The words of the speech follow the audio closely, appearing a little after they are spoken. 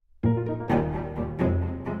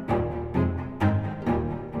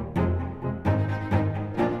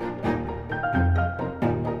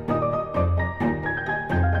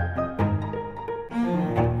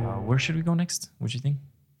should we go next? What do you think?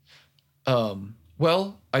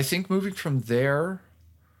 Well, I think moving from there,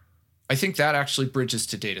 I think that actually bridges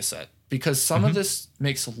to dataset, because some of this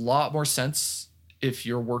makes a lot more sense if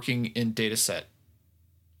you're working in dataset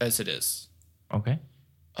as it is. Okay.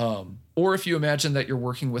 Or if you imagine that you're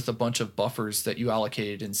working with a bunch of buffers that you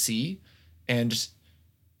allocated in C, and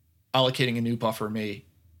allocating a new buffer may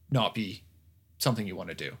not be something you want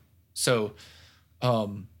to do. So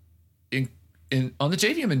on the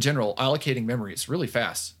JVM in general, allocating memory is really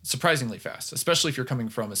fast, surprisingly fast, especially if you're coming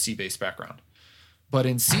from a C-based background. But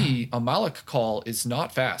in C, a malloc call is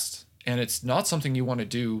not fast, and it's not something you want to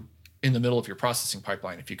do in the middle of your processing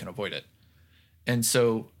pipeline if you can avoid it. And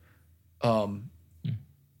so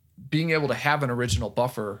being able to have an original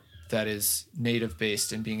buffer that is native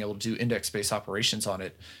based and being able to do index based operations on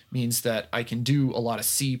it means that I can do a lot of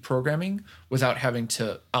C programming without having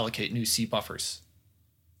to allocate new C buffers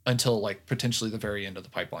until like potentially the very end of the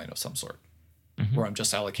pipeline of some sort, where I'm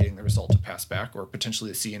just allocating the result to pass back, or potentially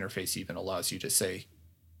the C interface even allows you to say,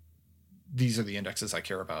 these are the indexes I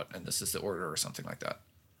care about, and this is the order or something like that.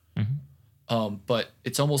 But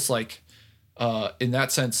it's almost like, in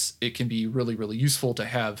that sense, it can be really, really useful to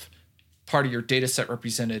have part of your data set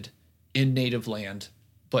represented in native land,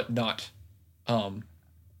 but not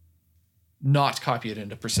copy it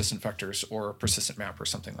into persistent vectors or persistent map or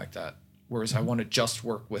something like that. Whereas I want to just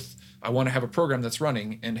I want to have a program that's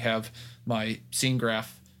running and have my scene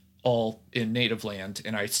graph all in native land,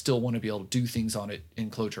 and I still want to be able to do things on it in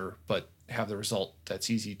Clojure, but have the result that's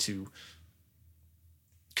easy to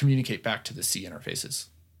communicate back to the C interfaces.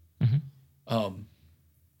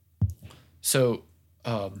 So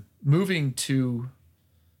moving to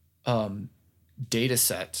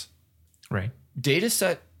dataset. Right.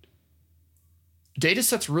 Dataset's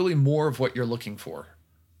really more of what you're looking for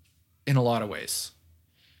in a lot of ways,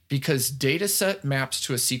 because dataset maps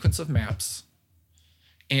to a sequence of maps,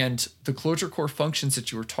 and the Clojure core functions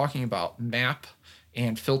that you were talking about, map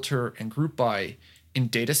and filter and group by in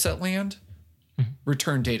dataset land,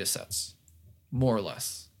 return datasets, more or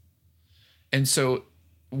less. And so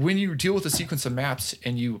when you deal with a sequence of maps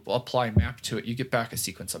and you apply map to it, you get back a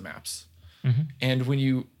sequence of maps. And when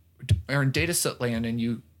you are in dataset land and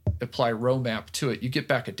you apply row map to it, you get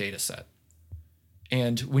back a dataset.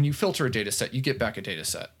 And when you filter a dataset, you get back a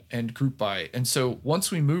dataset and group by. And so once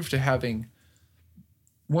we move to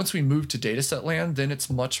dataset land, then it's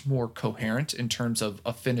much more coherent in terms of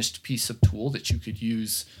a finished piece of tool that you could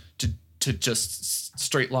use to just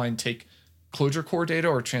straight line take Clojure core data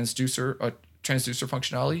or transducer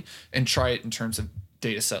functionality and try it in terms of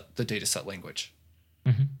the dataset language.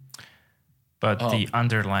 But the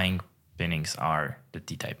underlying pinnings are the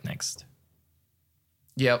dtype next.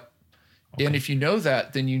 Yep. Okay. And if you know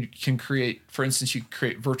that, then you can create, for instance, you can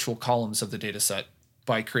create virtual columns of the data set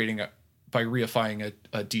by reifying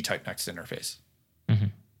a dtype next interface.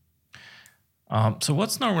 So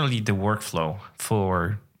what's normally the workflow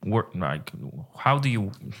for work? Like, how do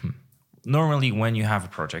you normally, when you have a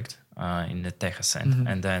project in the TechAscent,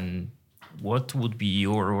 and then what would be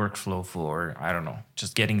your workflow for, I don't know,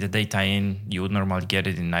 just getting the data in? You would normally get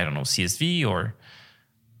it in, I don't know, CSV or?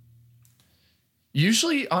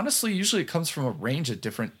 Usually it comes from a range of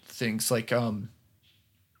different things. Like,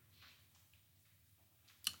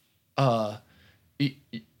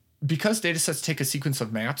 because data sets take a sequence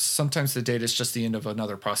of maps, sometimes the data is just the end of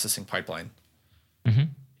another processing pipeline, and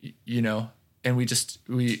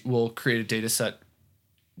we will create a data set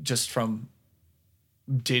just from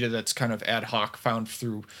data that's kind of ad hoc found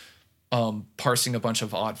through parsing a bunch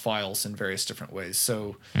of odd files in various different ways.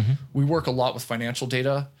 So we work a lot with financial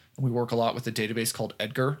data. We work a lot with a database called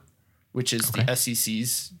Edgar, which is the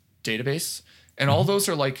SEC's database. And all those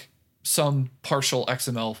are like some partial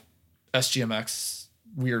XML, SGMX,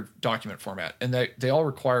 weird document format. And they all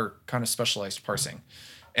require kind of specialized parsing.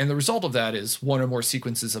 And the result of that is one or more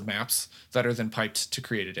sequences of maps that are then piped to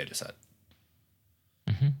create a data set.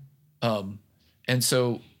 And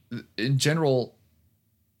so in general,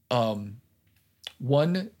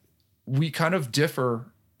 we kind of differ.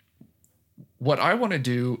 What I want to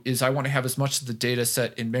do is I want to have as much of the data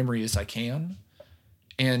set in memory as I can.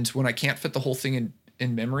 And when I can't fit the whole thing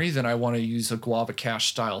in memory, then I want to use a Guava cache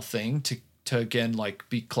style thing to again, like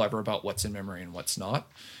be clever about what's in memory and what's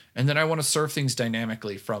not. And then I want to serve things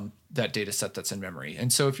dynamically from that data set that's in memory.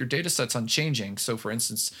 And so if your data set's unchanging, so for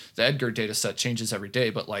instance, the Edgar data set changes every day,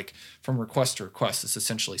 but like from request to request, it's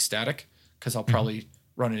essentially static, because I'll probably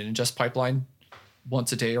run an ingest pipeline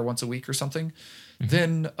once a day or once a week or something.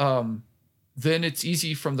 Then it's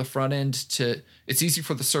easy from the front end it's easy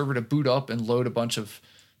for the server to boot up and load a bunch of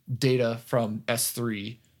data from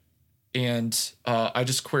S3 and I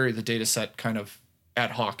just query the data set kind of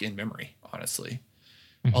ad hoc in memory, honestly.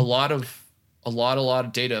 A lot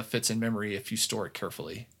of data fits in memory if you store it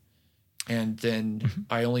carefully. And then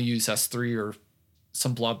I only use S3 or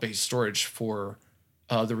some blob-based storage for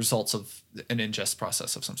the results of an ingest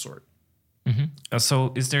process of some sort.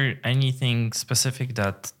 So is there anything specific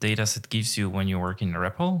that dataset gives you when you work in a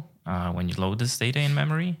REPL, when you load this data in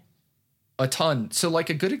memory? A ton. So like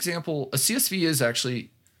a good example, a CSV is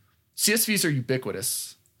actually, CSVs are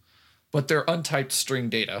ubiquitous, but they're untyped string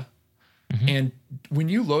data. And when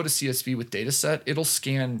you load a CSV with dataset, it'll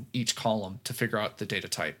scan each column to figure out the data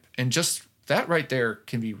type. And just that right there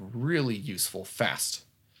can be really useful fast,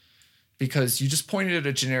 because you just pointed at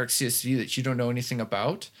a generic CSV that you don't know anything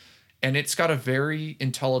about, and it's got a very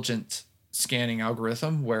intelligent scanning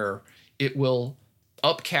algorithm where it will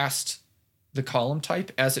upcast the column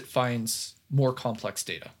type as it finds more complex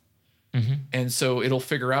data. And so it'll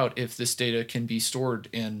figure out if this data can be stored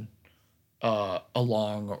in a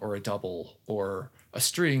long or a double or a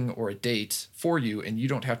string or a date for you, and you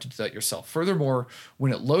don't have to do that yourself. Furthermore,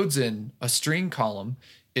 when it loads in a string column,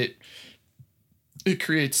 it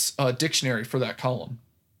creates a dictionary for that column,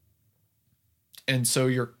 and so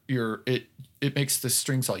it makes the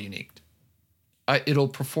strings all unique. It'll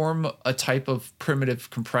perform a type of primitive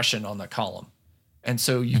compression on the column, and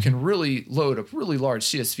so you can really load a really large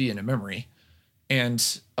CSV into memory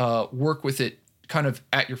and work with it kind of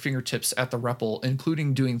at your fingertips at the REPL,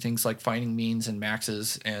 including doing things like finding means and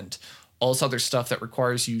maxes and all this other stuff that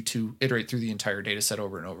requires you to iterate through the entire data set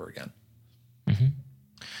over and over again.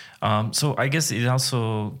 So I guess it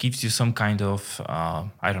also gives you some kind of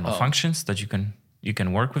functions that you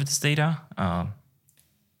can work with this data,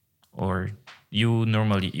 or you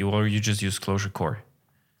just use Clojure Core.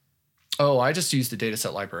 Oh, I just use the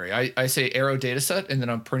dataset library. I say Arrow dataset, and then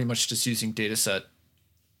I'm pretty much just using dataset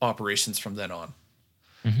operations from then on.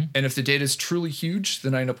 And if the data is truly huge,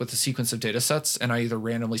 then I end up with a sequence of data sets, and I either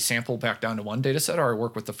randomly sample back down to one data set, or I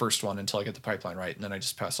work with the first one until I get the pipeline right, and then I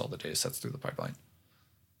just pass all the data sets through the pipeline.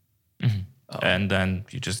 And then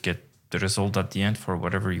you just get the result at the end for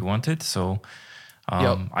whatever you wanted. So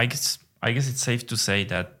I guess it's safe to say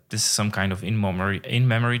that this is some kind of in-memory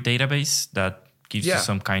database that gives you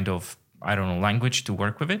some kind of, language to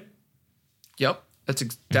work with it. Yep.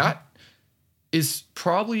 That is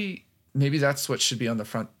probably, maybe that's what should be on the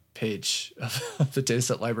front page of the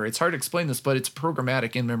dataset library. It's hard to explain this, but it's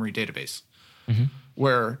programmatic in-memory database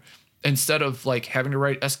where instead of like having to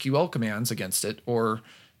write SQL commands against it or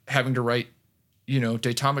having to write,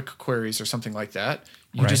 datomic queries or something like that,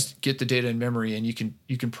 you just get the data in memory and you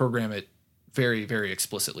can program it very, very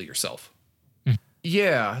explicitly yourself.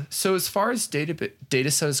 Yeah. So as far as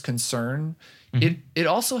dataset is concerned, it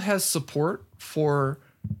also has support for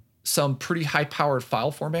some pretty high-powered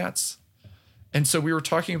file formats. And so we were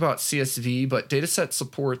talking about CSV, but dataset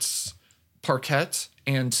supports Parquet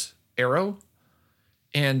and Arrow.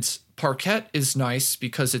 And Parquet is nice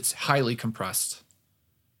because it's highly compressed.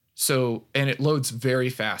 So, and it loads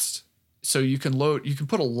very fast. So you can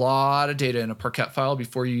put a lot of data in a Parquet file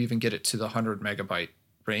before you even get it to the 100 megabyte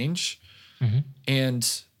range.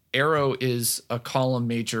 And Arrow is a column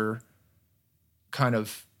major kind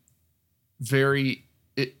of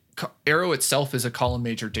Arrow itself is a column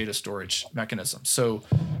major data storage mechanism. So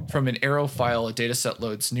from an Arrow file, a data set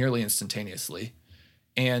loads nearly instantaneously.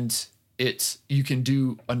 And you can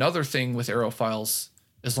do another thing with Arrow files,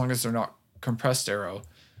 as long as they're not compressed Arrow,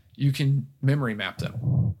 you can memory map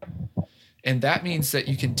them. And that means that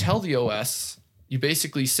you can tell the OS, you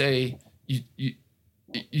basically say, you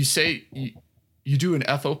do an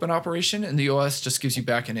fopen operation and the OS just gives you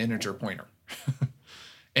back an integer pointer.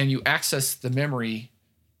 And you access the memory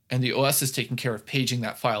and the OS is taking care of paging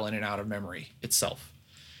that file in and out of memory itself.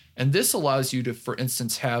 And this allows you to, for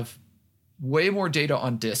instance, have way more data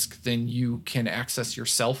on disk than you can access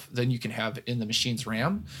yourself, than you can have in the machine's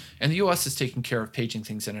RAM. And the OS is taking care of paging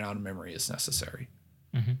things in and out of memory as necessary.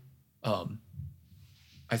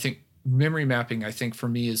 I think memory mapping, for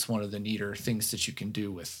me, is one of the neater things that you can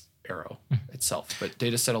do with Arrow itself. But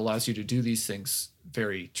dataset allows you to do these things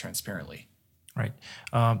very transparently. Right.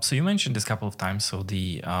 So you mentioned this a couple of times. So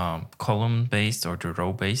the column-based or the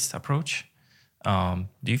row-based approach. Do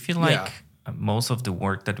you feel like most of the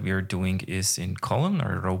work that we are doing is in column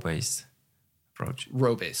or row-based approach?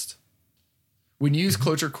 Row-based. When you use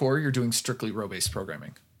Clojure Core, you're doing strictly row-based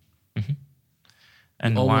programming.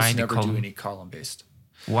 And you why never do any column-based?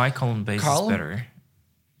 Why column-based is better?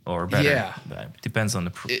 Or better? Yeah. Depends on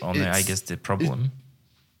the problem.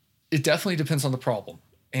 It definitely depends on the problem.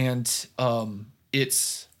 And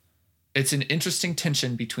it's an interesting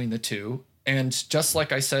tension between the two. And just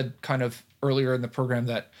like I said kind of earlier in the program,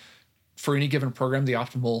 that for any given program, the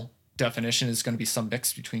optimal definition is going to be some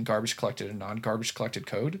mix between garbage collected and non-garbage collected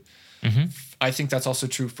code. I think that's also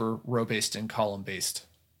true for row-based and column-based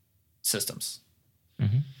systems.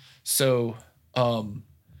 So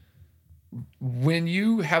when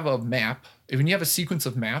you have a map, when you have a sequence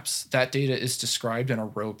of maps, that data is described in a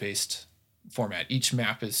row-based format. Each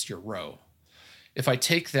map is your row. If I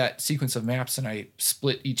take that sequence of maps and I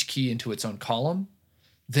split each key into its own column,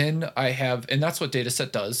 then I have, and that's what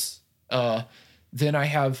dataset does, then I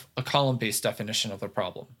have a column-based definition of the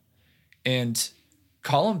problem. And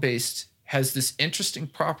column-based has this interesting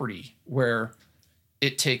property where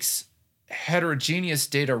it takes heterogeneous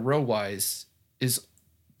data row-wise is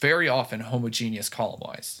very often homogeneous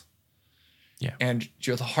column-wise. Yeah. And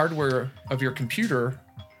the hardware of your computer,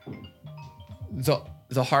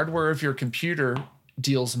 the hardware of your computer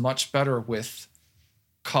deals much better with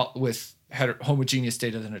homogeneous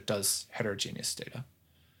data than it does heterogeneous data.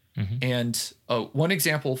 And one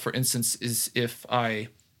example, for instance, is if I,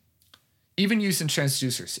 even using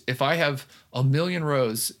transducers, if I have a million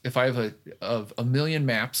rows, if I have a million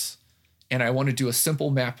maps, and I want to do a simple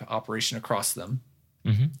map operation across them,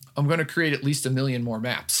 I'm going to create at least a million more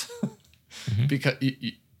maps, because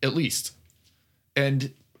at least.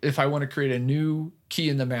 And if I want to create a new key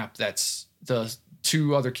in the map, that's the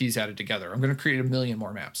two other keys added together, I'm going to create a million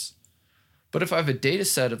more maps. But if I have a data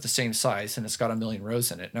set of the same size and it's got a million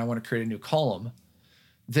rows in it, and I want to create a new column,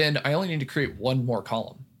 then I only need to create one more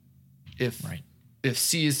column. If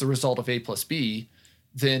C is the result of A plus B,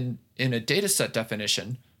 then in a data set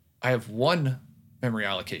definition, I have one memory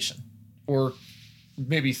allocation, or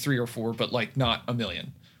maybe 3 or 4, but like not a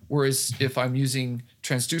million. Whereas if I'm using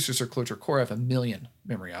transducers or Clojure Core, I have a million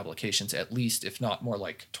memory allocations at least, if not more,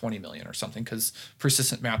 like 20 million or something, because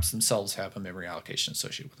persistent maps themselves have a memory allocation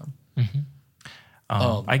associated with them.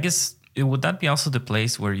 I guess, would that be also the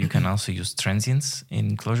place where you can also use transients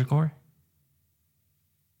in Clojure Core?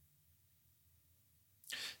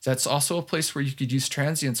 That's also a place where you could use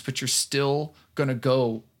transients, but you're still going to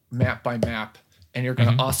go map by map, and you're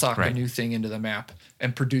going to ASOC a new thing into the map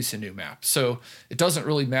and produce a new map. So it doesn't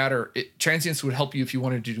really matter. Transients would help you if you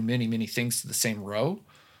wanted to do many, many things to the same row,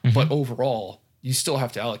 but overall, you still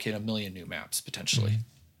have to allocate a million new maps potentially.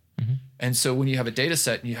 And so when you have a data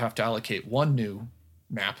set and you have to allocate one new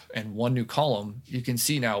map and one new column, you can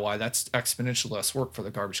see now why that's exponentially less work for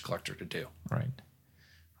the garbage collector to do. Right.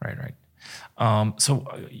 So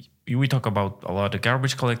we talk about a lot of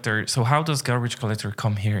garbage collector. So how does garbage collector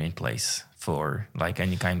come here in place for like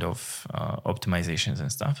any kind of optimizations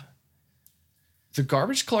and stuff? The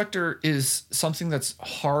garbage collector is something that's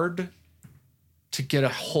hard to get a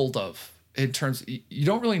hold of in terms, you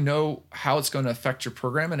don't really know how it's going to affect your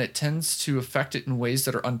program, and it tends to affect it in ways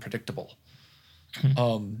that are unpredictable.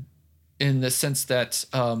 In the sense that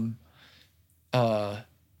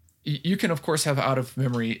you can, of course, have out of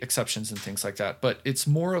memory exceptions and things like that, but it's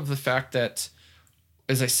more of the fact that,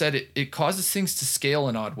 as I said, it causes things to scale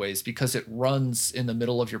in odd ways because it runs in the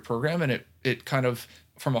middle of your program, and it kind of,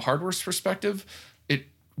 from a hardware perspective, it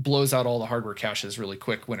blows out all the hardware caches really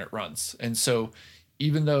quick when it runs. And so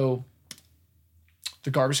even though the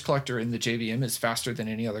garbage collector in the JVM is faster than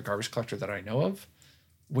any other garbage collector that I know of,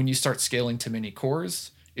 when you start scaling to many cores,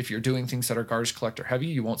 if you're doing things that are garbage collector heavy,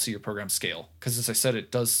 you won't see your program scale. Because as I said, it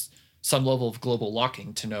does some level of global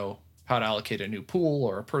locking to know how to allocate a new pool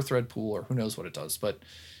or a per thread pool, or who knows what it does. But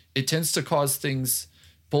it tends to cause things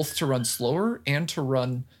both to run slower and to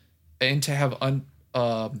have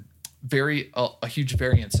a huge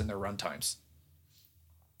variance in their runtimes.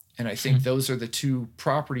 And I think those are the two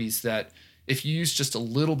properties that, if you use just a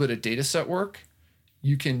little bit of data set work,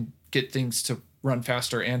 you can get things to run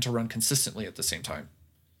faster and to run consistently at the same time,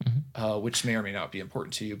 which may or may not be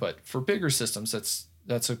important to you. But for bigger systems,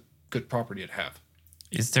 that's a good property to have.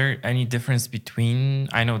 Is there any difference between,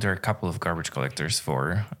 I know there are a couple of garbage collectors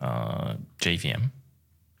for JVM.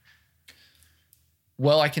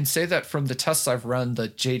 Well, I can say that from the tests I've run, the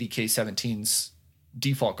JDK17's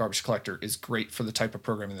default garbage collector is great for the type of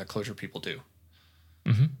programming that Clojure people do.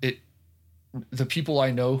 The people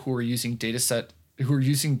I know who are using big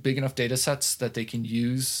enough data sets that they can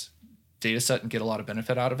use data set and get a lot of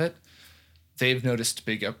benefit out of it, they've noticed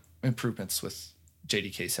big improvements with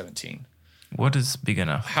JDK 17. What is big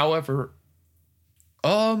enough? However,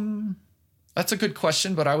 that's a good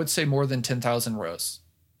question, but I would say more than 10,000 rows.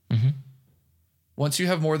 Once you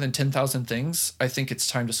have more than 10,000 things, I think it's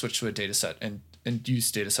time to switch to a data set and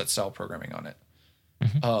use data set style programming on it.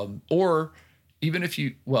 Or even if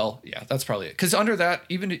you, well, yeah, that's probably it. Because under that,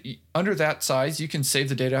 even under that size, you can save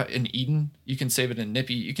the data in Eden. You can save it in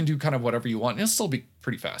Nippy. You can do kind of whatever you want. And it'll still be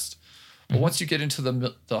pretty fast. But once you get into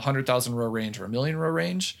the 100,000 row range or a million row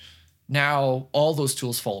range, now all those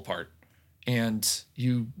tools fall apart. And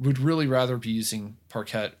you would really rather be using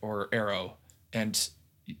Parquet or Arrow. And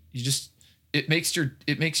you just, it makes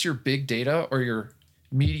your big data or your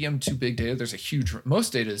medium to big data. There's a huge,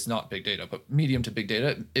 most data is not big data, but medium to big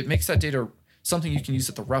data. It makes that data something you can use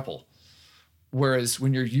at the REPL. Whereas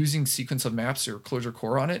when you're using sequence of maps or Clojure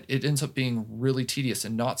Core on it, it ends up being really tedious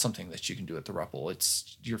and not something that you can do at the REPL.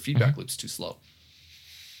 It's your feedback loop's too slow.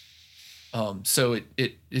 So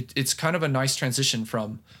it's kind of a nice transition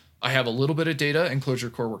from I have a little bit of data and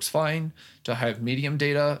Clojure Core works fine to I have medium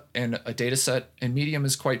data and a data set, and medium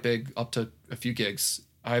is quite big, up to a few gigs.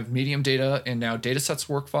 I have medium data and now data sets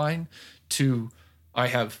work fine to I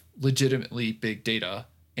have legitimately big data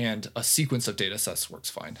and a sequence of data sets works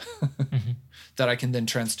fine that I can then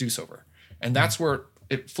transduce over. And that's where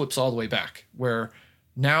it flips all the way back, where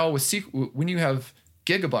now with when you have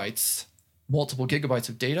gigabytes, multiple gigabytes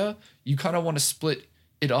of data, you kind of want to split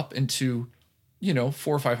it up into, 400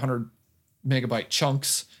 or 500 megabyte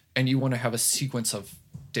chunks, and you want to have a sequence of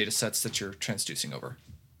data sets that you're transducing over.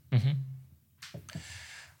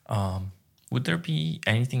 Would there be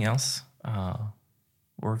anything else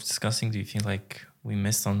worth discussing? Do you feel like we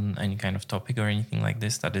missed on any kind of topic or anything like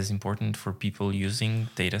this that is important for people using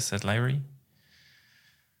dataset library?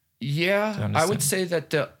 Yeah, I would say that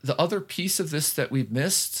the other piece of this that we've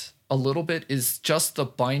missed a little bit is just the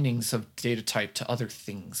bindings of data type to other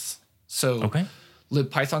things. So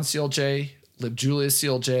libpython CLJ, libjulia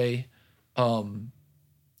CLJ, AV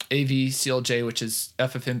CLJ, which is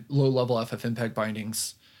FFmpeg, low-level FFmpeg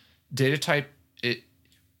bindings. Data type,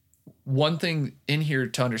 one thing in here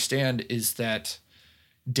to understand is that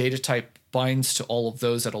data type binds to all of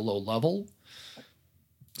those at a low level.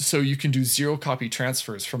 So you can do zero copy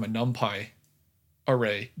transfers from a NumPy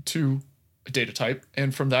array to a data type.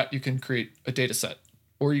 And from that, you can create a data set,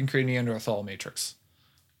 or you can create a Neanderthal matrix.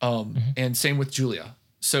 And same with Julia.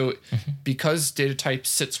 So because data type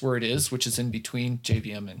sits where it is, which is in between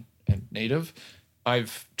JVM and native,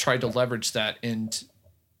 I've tried to leverage that in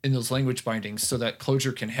those language bindings so that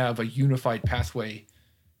Clojure can have a unified pathway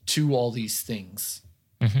to all these things.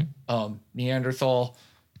 Neanderthal,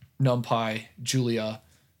 NumPy, Julia,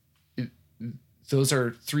 those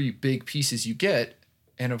are three big pieces you get.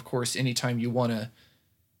 And of course, anytime you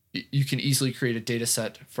can easily create a data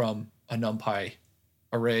set from a NumPy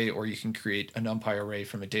array, or you can create a NumPy array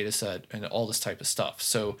from a data set and all this type of stuff.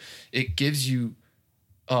 So it gives you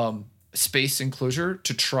space in Clojure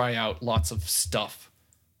to try out lots of stuff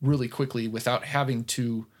really quickly without having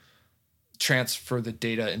to transfer the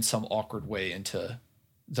data in some awkward way into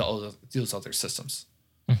those other systems.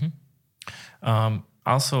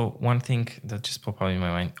 Also, one thing that just popped up in my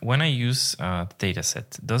mind: when I use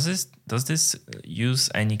dataset, does this use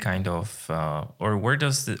any kind of or where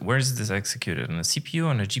is this executed, on a CPU,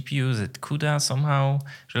 on a GPU? Is it CUDA somehow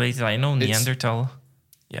related? I know Neanderthal.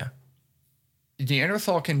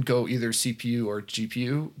 Neanderthal can go either CPU or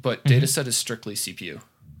GPU, but dataset is strictly CPU.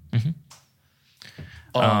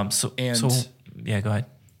 So go ahead.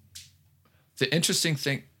 The interesting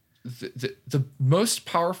thing, the most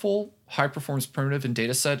powerful high performance primitive in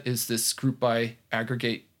dataset is this group by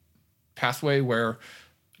aggregate pathway, where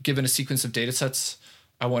given a sequence of datasets,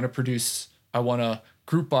 I want to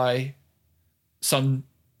group by some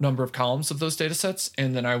number of columns of those datasets,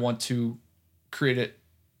 and then I want to create a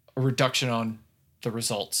reduction on the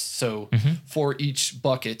results. So for each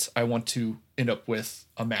bucket, I want to end up with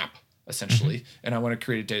a map essentially, and I want to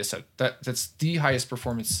create a dataset. That's the highest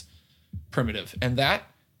performance primitive, and that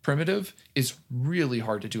primitive is really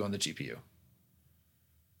hard to do on the GPU.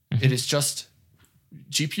 It is just,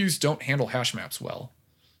 GPUs don't handle hash maps well.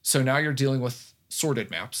 So now you're dealing with sorted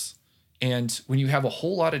maps. And when you have a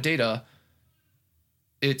whole lot of data,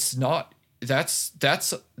 that's the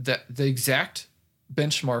exact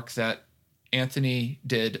benchmark that Anthony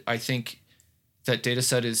did. I think that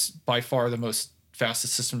dataset is by far the most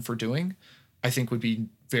fastest system for doing, I think would be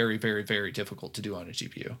very, very, very difficult to do on a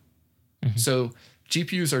GPU. So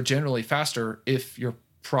GPUs are generally faster if your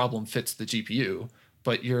problem fits the GPU,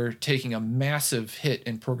 but you're taking a massive hit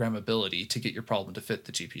in programmability to get your problem to fit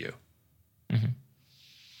the GPU.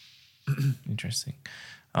 Interesting.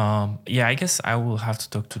 I guess I will have to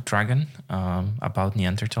talk to Dragon about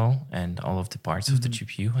Neanderthal and all of the parts of the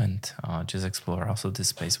GPU, and just explore also this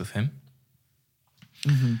space with him.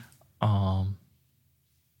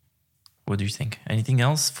 What do you think? Anything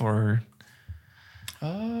else for...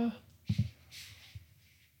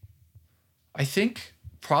 I I think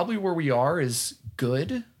probably where we are is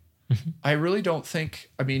good. I really don't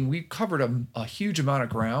think, I mean, we covered a huge amount of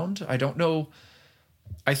ground. I don't know.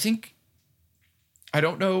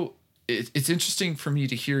 It's interesting for me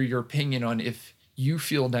to hear your opinion on if you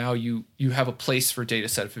feel now you have a place for data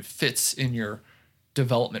set, if it fits in your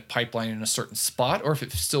development pipeline in a certain spot, or if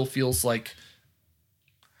it still feels like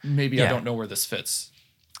maybe I don't know where this fits.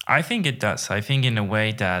 I think it does. I think in a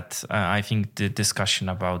way that I think the discussion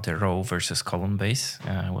about the row versus column base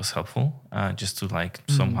was helpful, just to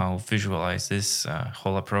somehow visualize this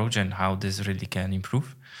whole approach and how this really can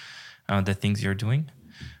improve the things you're doing.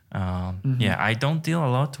 Yeah, I don't deal a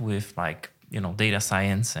lot with data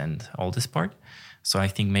science and all this part. So I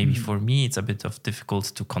think maybe for me, it's a bit of difficult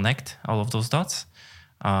to connect all of those dots.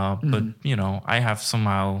 But, I have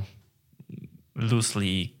somehow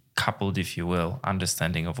loosely coupled, if you will,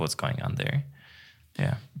 understanding of what's going on there.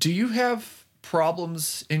 Yeah. Do you have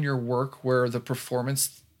problems in your work where the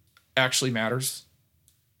performance actually matters?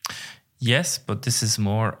 Yes, but this is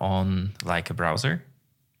more on a browser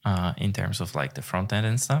in terms of the front end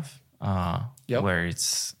and stuff, where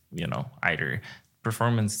it's, either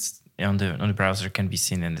performance on the browser can be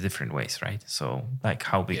seen in different ways, right? So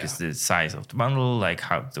how big is the size of the bundle,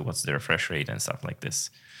 what's the refresh rate and stuff like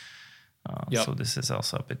this. So this is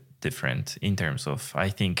also a bit different in terms of, I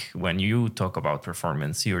think when you talk about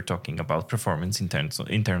performance, you're talking about performance in terms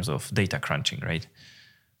of data crunching, right?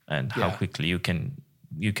 And how quickly you can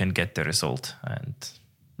get the result.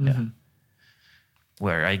 And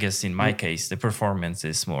where I guess in my case, the performance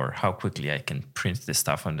is more how quickly I can print the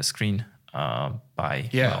stuff on the screen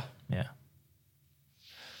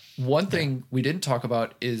One thing we didn't talk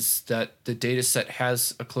about is that the data set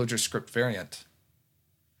has a ClojureScript variant.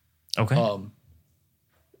 Okay.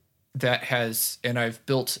 And I've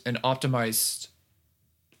built an optimized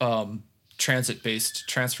transit-based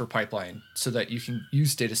transfer pipeline so that you can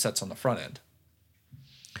use data sets on the front end.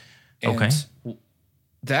 And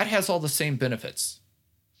that has all the same benefits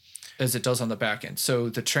as it does on the back end. So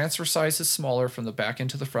the transfer size is smaller from the back end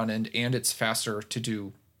to the front end, and it's faster to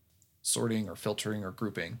do sorting or filtering or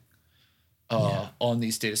grouping on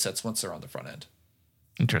these data sets once they're on the front end.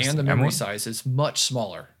 Interesting. And the memory size is much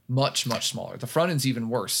smaller, much smaller. The front end's even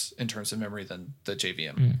worse in terms of memory than the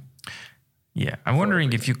JVM. Yeah, I'm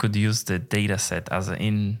wondering if you could use the data set as an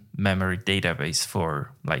in-memory database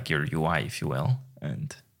for your UI, if you will.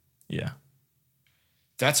 And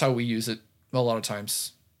that's how we use it a lot of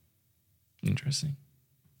times. Interesting.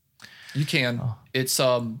 You can. It's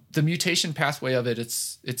the mutation pathway of it.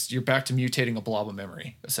 It's you're back to mutating a blob of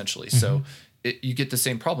memory essentially. So you get the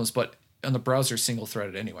same problems, but on the browser, single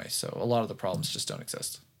threaded anyway. So a lot of the problems just don't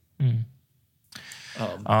exist.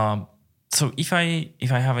 So if I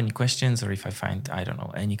have any questions or if I find, I don't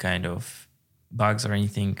know, any kind of bugs or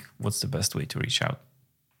anything, what's the best way to reach out?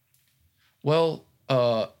 Well,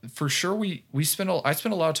 for sure, I spend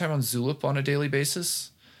a lot of time on Zulip on a daily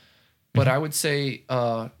basis, but I would say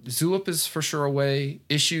Zulip is for sure a way.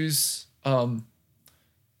 Issues.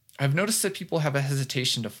 I've noticed that people have a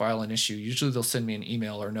hesitation to file an issue. Usually they'll send me an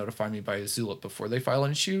email or notify me by Zulip before they file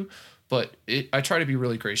an issue, but I try to be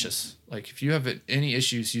really gracious. If you have any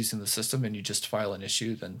issues using the system and you just file an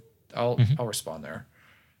issue, then I'll respond there.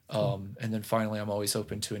 And then finally, I'm always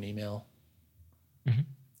open to an email.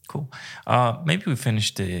 Cool. Maybe we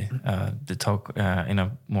finish the talk in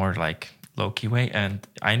a more low-key way. And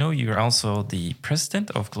I know you're also the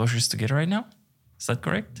president of Clojures Together right now. Is that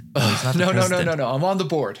correct? No. I'm on the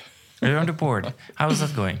board. You're on the board. How is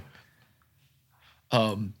that going?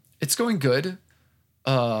 It's going good.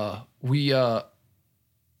 I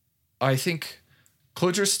think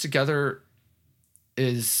Clojures Together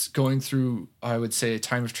is going through, I would say, a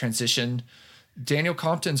time of transition. Daniel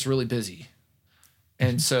Compton's really busy.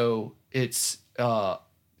 And so it's the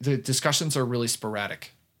discussions are really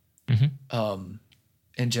sporadic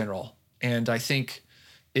in general. And I think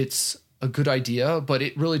it's a good idea, but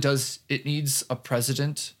it really it needs a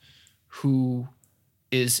president who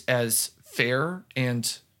is as fair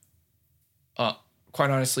and quite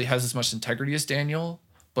honestly has as much integrity as Daniel,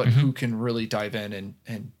 but who can really dive in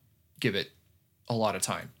and give it a lot of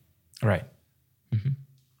time. Right.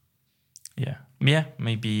 Yeah,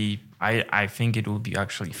 maybe I think it would be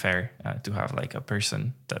actually fair to have a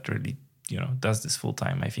person that really, does this full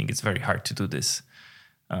time. I think it's very hard to do this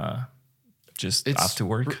just after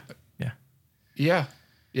work. Yeah.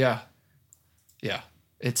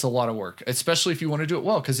 It's a lot of work, especially if you want to do it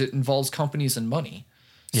well, because it involves companies and money.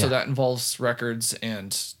 So that involves records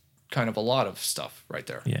and kind of a lot of stuff right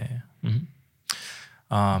there.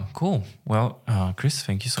 Cool. Well, Chris,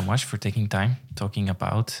 thank you so much for taking time talking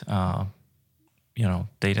about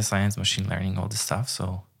data science, machine learning, all this stuff.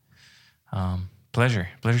 So pleasure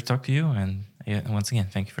to talk to you. And once again,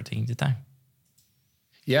 thank you for taking the time.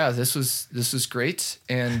 Yeah, this was great.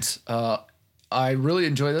 And I really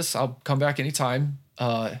enjoy this. I'll come back anytime.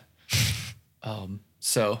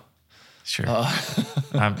 So sure.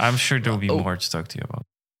 I'm sure there will be more to talk to you about.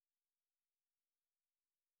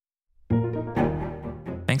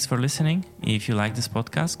 Thanks for listening. If you like this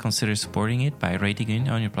podcast, consider supporting it by rating it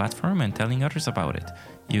on your platform and telling others about it.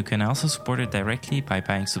 You can also support it directly by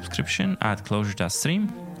buying subscription at Clojure.stream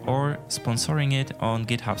or sponsoring it on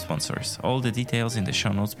GitHub Sponsors. All the details in the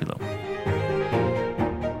show notes below.